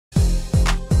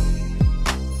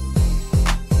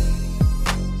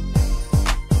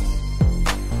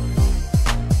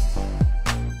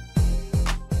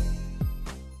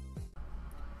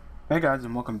Hey guys,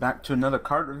 and welcome back to another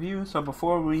card review. So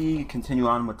before we continue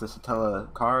on with the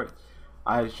Satella card,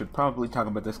 I should probably talk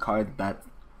about this card that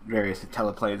various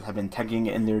Satella players have been tagging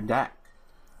in their deck.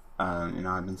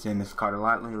 I've been seeing this card a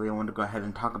lot lately. I wanted to go ahead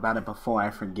and talk about it before I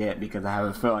forget, because I have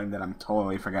a feeling that I'm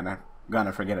totally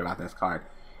gonna forget about this card.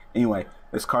 Anyway,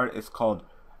 this card is called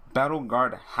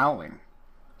Battleguard Howling.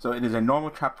 So it is a normal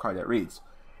trap card that reads,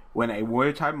 when a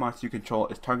warrior type monster you control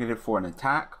is targeted for an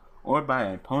attack or by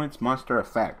an opponent's monster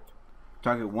effect,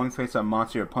 target one face-up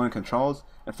monster your opponent controls,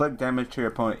 inflict damage to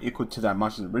your opponent equal to that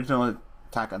monster's original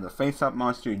attack on the face-up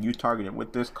monster you targeted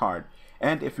with this card,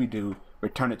 and if you do,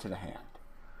 return it to the hand.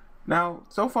 Now,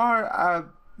 so far,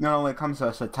 when it comes to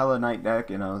a Satella Knight deck,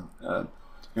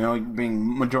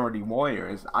 being majority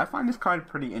warriors, I find this card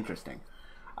pretty interesting.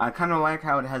 I kind of like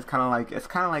how it has it's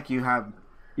kind of like you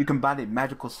combined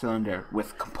Magical Cylinder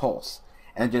with Compulse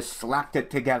and just slapped it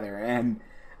together, and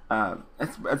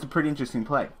it's a pretty interesting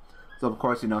play. So of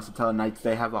course, Satella Knights,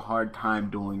 they have a hard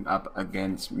time dueling up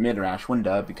against Midrash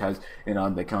Winda because, they can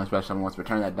only special summon once,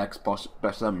 return that deck special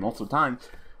summon multiple times.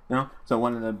 So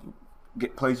one of the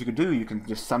plays you could do, you can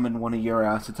just summon one of your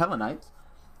Satella Knights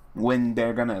when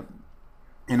they're gonna,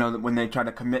 when they try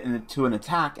to commit to an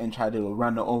attack and try to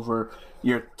run over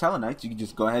your Satella Knights, you can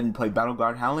just go ahead and play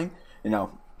Battleguard Howling,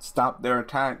 stop their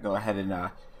attack, go ahead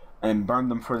and burn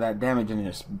them for that damage, and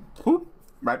just whoop,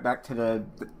 right back to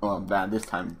this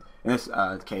time, in this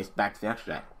case, back to the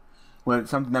extra deck. Well,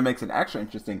 something that makes it extra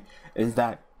interesting is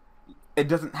that it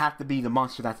doesn't have to be the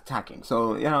monster that's attacking.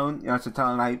 So,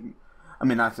 Satella Knight,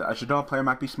 a Shadow player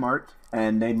might be smart,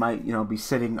 and they might, be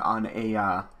sitting on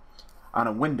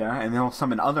a window, and they'll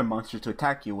summon other monsters to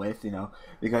attack you with,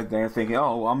 because they're thinking,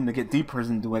 oh, well, I'm going to get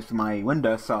dpYGO with my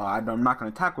window, so I'm not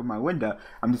going to attack with my window,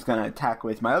 I'm just going to attack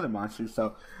with my other monsters.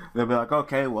 So they'll be like,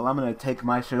 okay, well, I'm going to take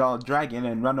my Shadow Dragon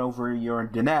and run over your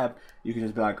Deneb. You can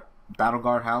just be like,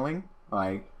 Battleguard Howling?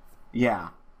 Like, yeah,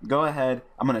 go ahead,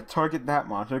 I'm going to target that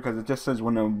monster, because it just says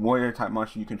when a warrior type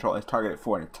monster you control is targeted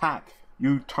for an attack,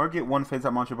 you target one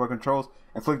face-up monster your opponent controls,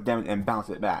 inflict damage, and bounce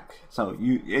it back. So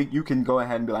you can go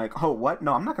ahead and be like, oh, what?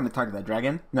 No, I'm not going to target that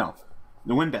dragon. No.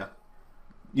 The window.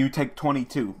 You take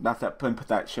 22. That's that. Put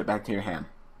that shit back to your hand.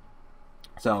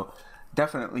 So,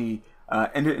 definitely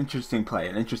an interesting play.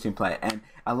 And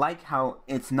I like how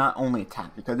it's not only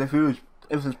attack. Because if it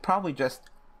was probably just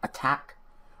attack,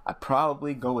 I'd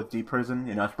probably go with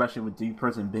dpYGO, especially with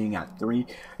dpYGO being at 3.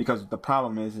 Because the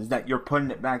problem is that you're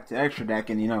putting it back to extra deck,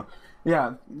 and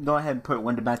yeah, go ahead and put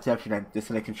window back to extra deck just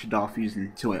so they can Shadow fuse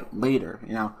into it later,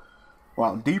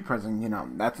 Well,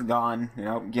 dpYGO, that's gone,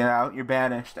 get out, you're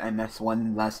banished, and that's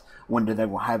one less window they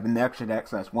will have in the extra deck,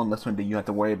 so that's one less window you have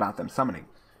to worry about them summoning,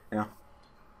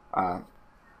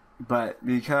 But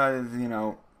because,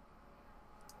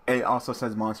 it also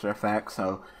says monster effect,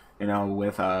 so,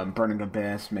 with Burning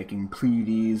Abyss, making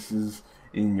Pleiades,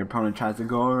 and your opponent tries to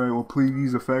go, alright, well,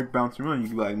 Pleiades effect, bounce around, you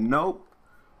can be like, nope.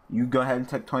 You go ahead and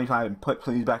take 25 and put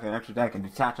Pleiades back in the extra deck and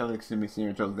detach other extremely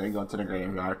senior tools. There you go to the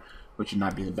graveyard, which would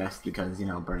not be the best because,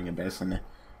 Burning Abyss and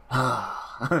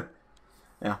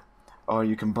yeah. Or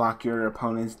you can block your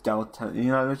opponent's Delta.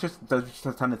 There's just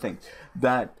a ton of things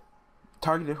that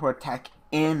targeted for attack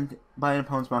and by an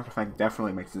opponent's monster effect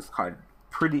definitely makes this card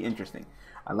pretty interesting.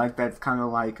 I like that it's kind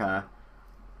of like a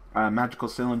Magical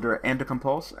Cylinder and a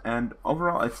Compulse, and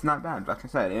overall it's not bad, like I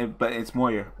said, but it's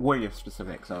more warrior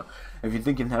specific. So if you're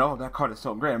thinking that, oh, that card is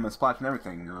so great, I'm gonna splash and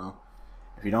everything,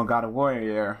 if you don't got a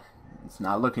warrior, it's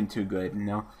not looking too good,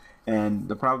 And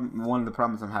one of the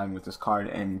problems I'm having with this card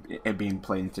and it being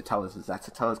played in Satellas is that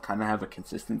Satellas kind of have a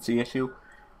consistency issue.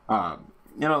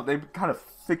 They've kind of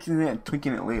fixing it and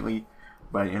tweaking it lately,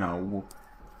 but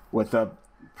with the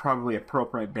probably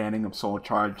appropriate banning of Soul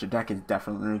Charge, the deck is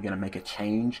definitely going to make a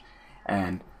change,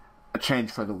 and a change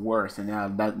for the worse. And now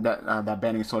that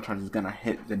banning of Soul Charge is going to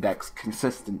hit the deck's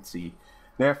consistency.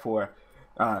 Therefore,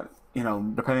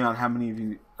 depending on how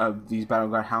many of these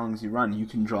Battleguard Howlings you run, you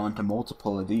can draw into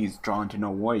multiple of these, draw into no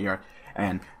warrior,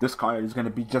 and this card is going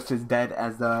to be just as dead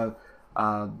as the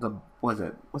what's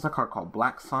that card called?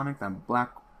 Black Sonic, the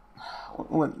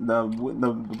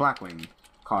Blackwing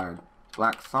card.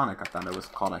 Black Sonic, I thought it was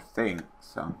called, I think.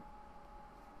 So,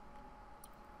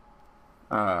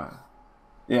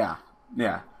 yeah,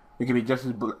 it could be just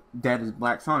as dead as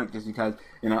Black Sonic, just because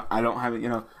I don't have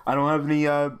I don't have any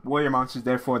warrior monsters.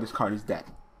 Therefore, this card is dead.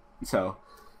 So,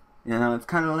 it's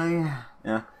kind of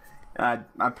like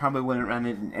I probably wouldn't run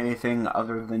it in anything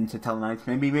other than Satella Knights.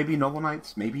 Maybe Noble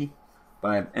Knights, maybe,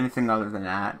 but anything other than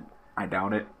that, I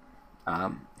doubt it.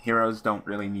 Heroes don't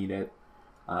really need it.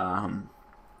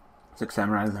 6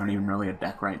 Samurais aren't even really a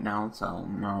deck right now, so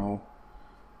no.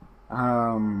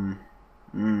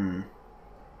 Hmm.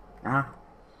 Yeah.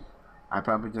 I'd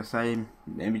probably just say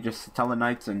maybe just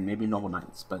Teleknights and maybe Noble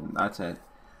Knights, but that's it.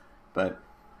 But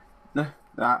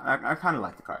I kind of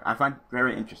like the card. I find it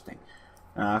very interesting.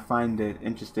 I find it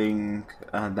interesting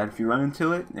that if you run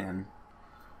into it, and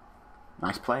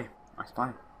nice play, nice play.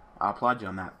 I'll applaud you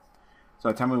on that.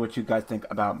 So tell me what you guys think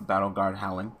about Battleguard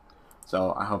Howling.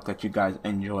 So I hope that you guys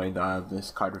enjoyed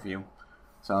this card review.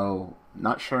 So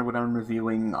not sure what I'm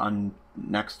reviewing on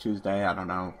next Tuesday. I don't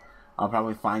know. I'll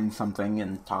probably find something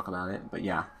and talk about it. But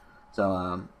yeah.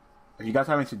 So if you guys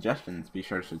have any suggestions, be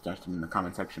sure to suggest them in the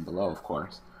comment section below, of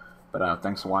course. But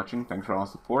thanks for watching. Thanks for all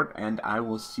the support, and I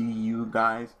will see you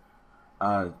guys.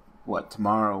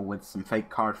 Tomorrow with some fake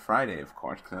card Friday, of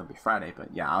course, because it'll be Friday. But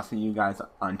yeah, I'll see you guys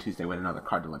on Tuesday with another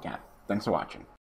card to look at. Thanks for watching.